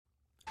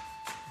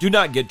Do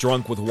not get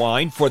drunk with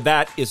wine, for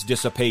that is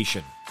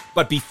dissipation,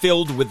 but be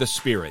filled with the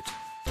Spirit,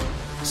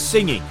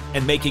 singing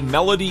and making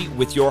melody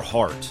with your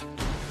heart,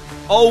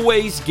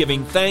 always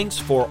giving thanks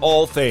for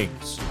all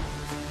things.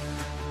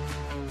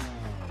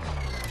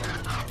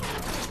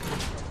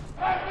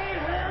 Let me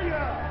hear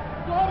you!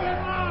 Slow it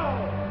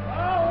loud!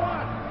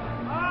 A1,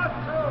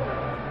 A2,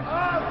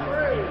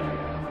 A3.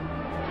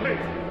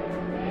 Please.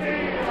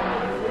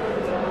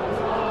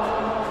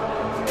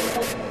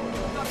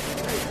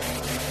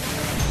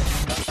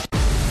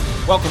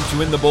 Welcome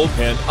to In the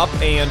Bullpen, Up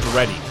and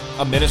Ready,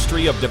 a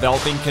ministry of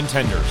developing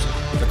contenders.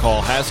 The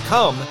call has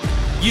come.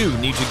 You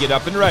need to get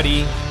up and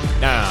ready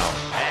now.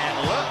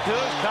 And look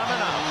who's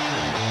coming up.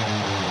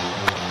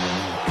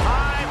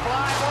 High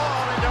fly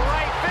ball into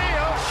right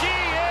field. She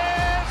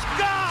is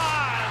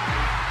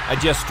gone. I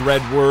just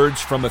read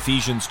words from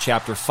Ephesians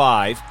chapter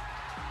 5,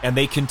 and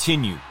they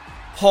continue.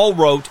 Paul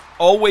wrote,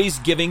 always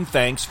giving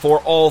thanks for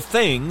all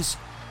things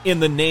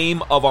in the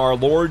name of our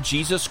Lord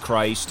Jesus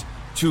Christ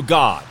to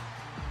God,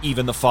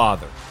 even the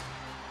Father.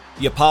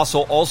 The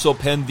apostle also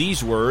penned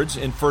these words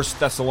in 1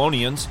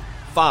 Thessalonians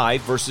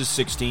 5, verses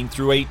 16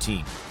 through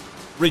 18.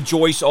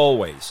 Rejoice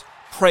always,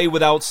 pray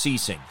without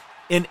ceasing,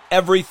 in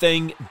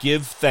everything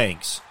give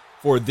thanks,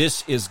 for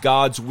this is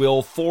God's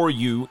will for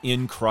you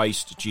in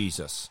Christ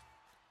Jesus.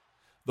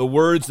 The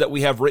words that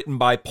we have written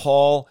by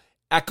Paul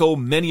echo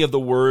many of the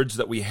words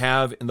that we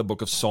have in the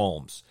book of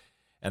Psalms.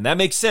 And that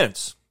makes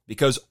sense,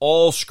 because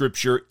all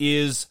Scripture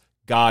is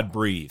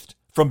God-breathed.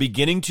 From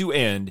beginning to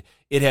end,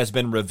 it has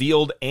been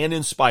revealed and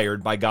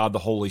inspired by God the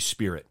Holy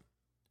Spirit.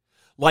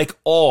 Like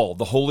all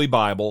the Holy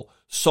Bible,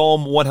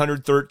 Psalm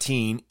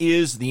 113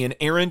 is the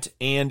inerrant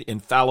and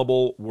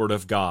infallible Word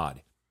of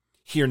God.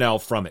 Hear now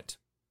from it.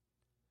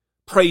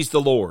 Praise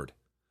the Lord.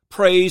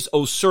 Praise,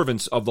 O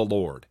servants of the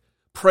Lord.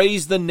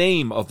 Praise the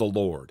name of the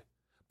Lord.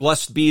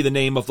 Blessed be the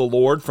name of the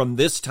Lord from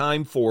this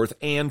time forth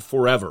and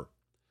forever.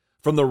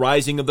 From the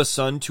rising of the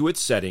sun to its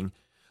setting,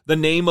 the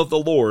name of the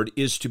Lord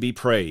is to be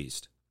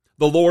praised.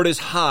 The Lord is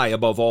high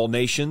above all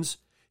nations.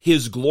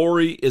 His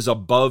glory is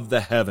above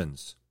the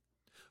heavens.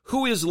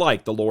 Who is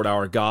like the Lord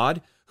our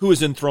God, who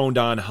is enthroned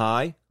on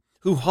high,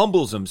 who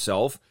humbles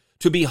himself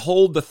to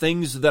behold the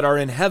things that are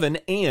in heaven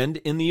and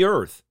in the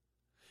earth?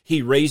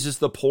 He raises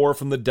the poor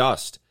from the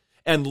dust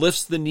and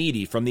lifts the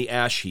needy from the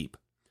ash heap,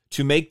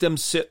 to make them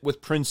sit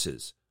with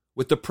princes,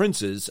 with the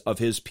princes of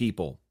his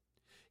people.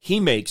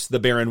 He makes the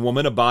barren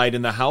woman abide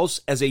in the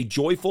house as a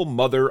joyful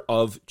mother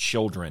of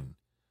children.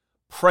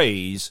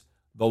 Praise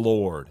the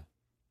Lord.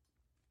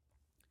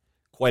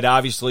 Quite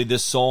obviously,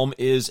 this psalm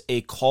is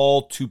a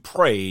call to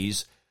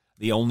praise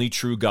the only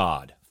true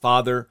God,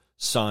 Father,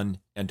 Son,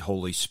 and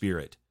Holy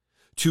Spirit,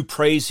 to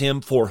praise him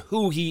for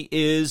who he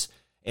is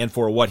and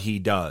for what he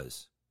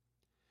does.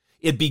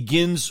 It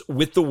begins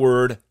with the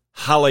word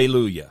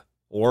hallelujah,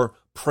 or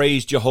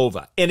praise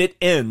Jehovah, and it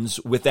ends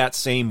with that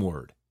same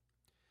word.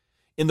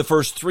 In the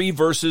first 3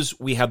 verses,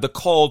 we have the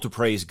call to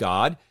praise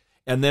God,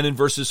 and then in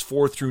verses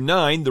 4 through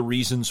 9, the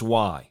reasons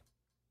why.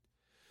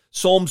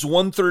 Psalms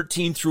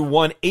 113 through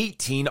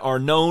 118 are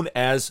known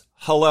as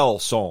Hallel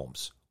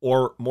Psalms,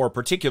 or more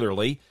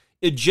particularly,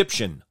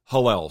 Egyptian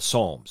Hallel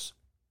Psalms.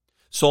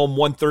 Psalm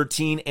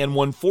 113 and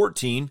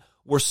 114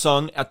 were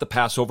sung at the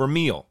Passover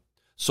meal.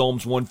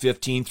 Psalms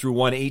 115 through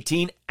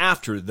 118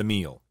 after the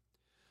meal.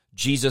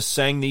 Jesus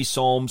sang these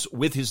psalms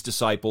with his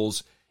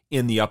disciples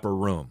in the upper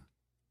room.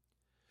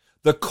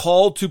 The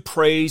call to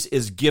praise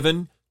is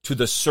given to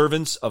the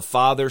servants of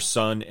Father,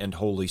 Son, and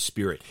Holy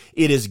Spirit.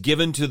 It is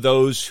given to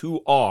those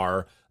who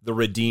are the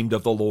redeemed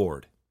of the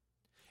Lord.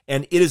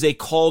 And it is a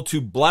call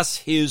to bless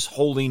his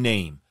holy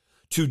name,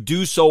 to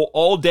do so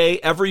all day,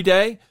 every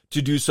day,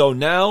 to do so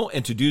now,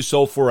 and to do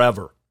so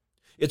forever.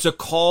 It's a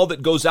call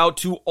that goes out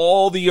to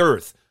all the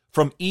earth,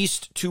 from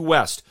east to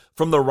west,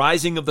 from the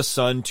rising of the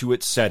sun to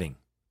its setting.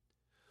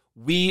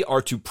 We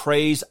are to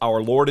praise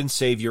our Lord and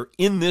Savior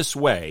in this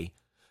way,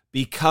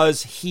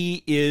 because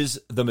he is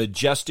the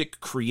majestic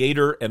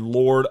creator and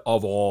Lord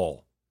of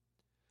all.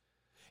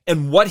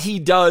 And what he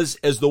does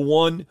as the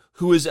one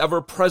who is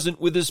ever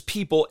present with his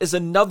people is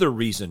another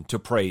reason to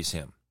praise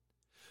him.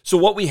 So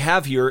what we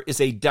have here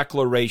is a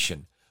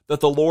declaration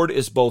that the Lord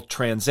is both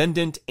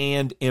transcendent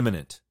and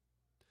immanent.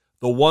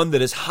 The one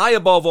that is high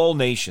above all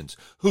nations,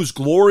 whose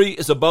glory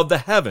is above the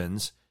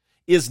heavens,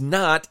 is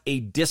not a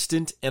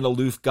distant and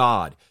aloof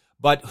God,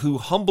 but who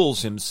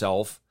humbles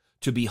himself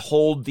to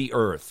behold the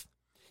earth.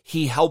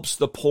 He helps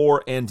the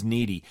poor and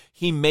needy.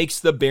 He makes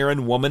the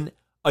barren woman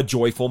a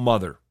joyful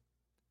mother.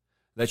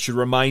 That should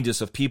remind us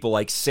of people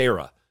like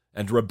Sarah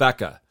and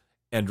Rebekah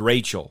and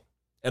Rachel,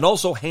 and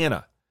also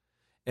Hannah.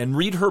 And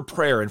read her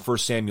prayer in 1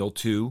 Samuel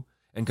 2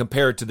 and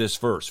compare it to this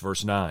verse,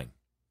 verse 9.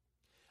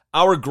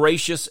 Our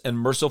gracious and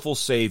merciful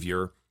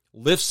Savior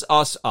lifts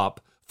us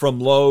up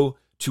from low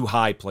to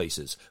high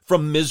places,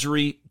 from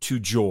misery to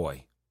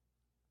joy.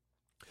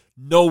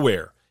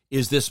 Nowhere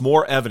is this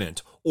more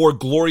evident or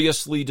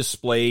gloriously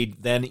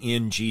displayed than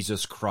in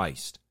Jesus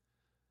Christ.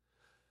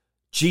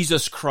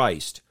 Jesus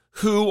Christ,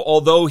 who,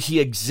 although he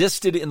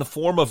existed in the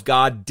form of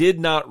God, did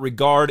not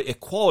regard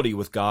equality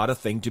with God a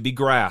thing to be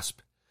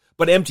grasped,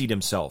 but emptied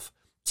himself,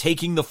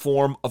 taking the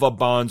form of a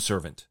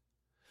bondservant.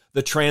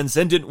 The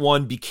transcendent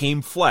one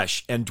became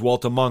flesh and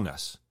dwelt among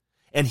us.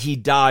 And he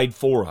died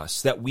for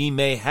us, that we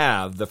may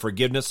have the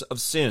forgiveness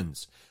of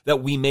sins,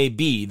 that we may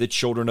be the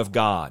children of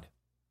God.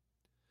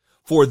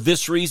 For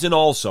this reason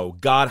also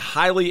God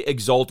highly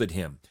exalted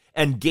him,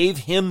 and gave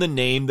him the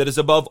name that is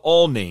above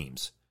all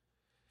names,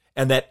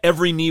 and that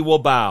every knee will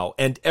bow,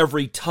 and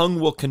every tongue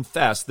will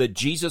confess that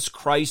Jesus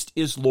Christ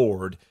is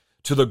Lord,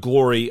 to the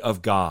glory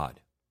of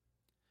God.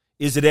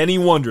 Is it any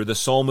wonder the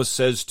psalmist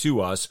says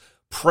to us,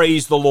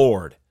 "Praise the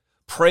Lord.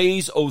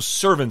 Praise, O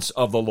servants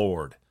of the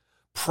Lord.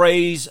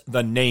 Praise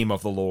the name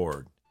of the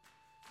Lord."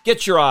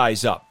 Get your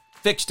eyes up,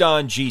 fixed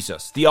on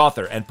Jesus, the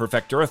author and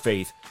perfecter of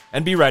faith,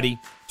 and be ready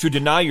to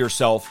deny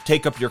yourself,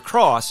 take up your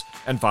cross,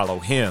 and follow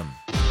him.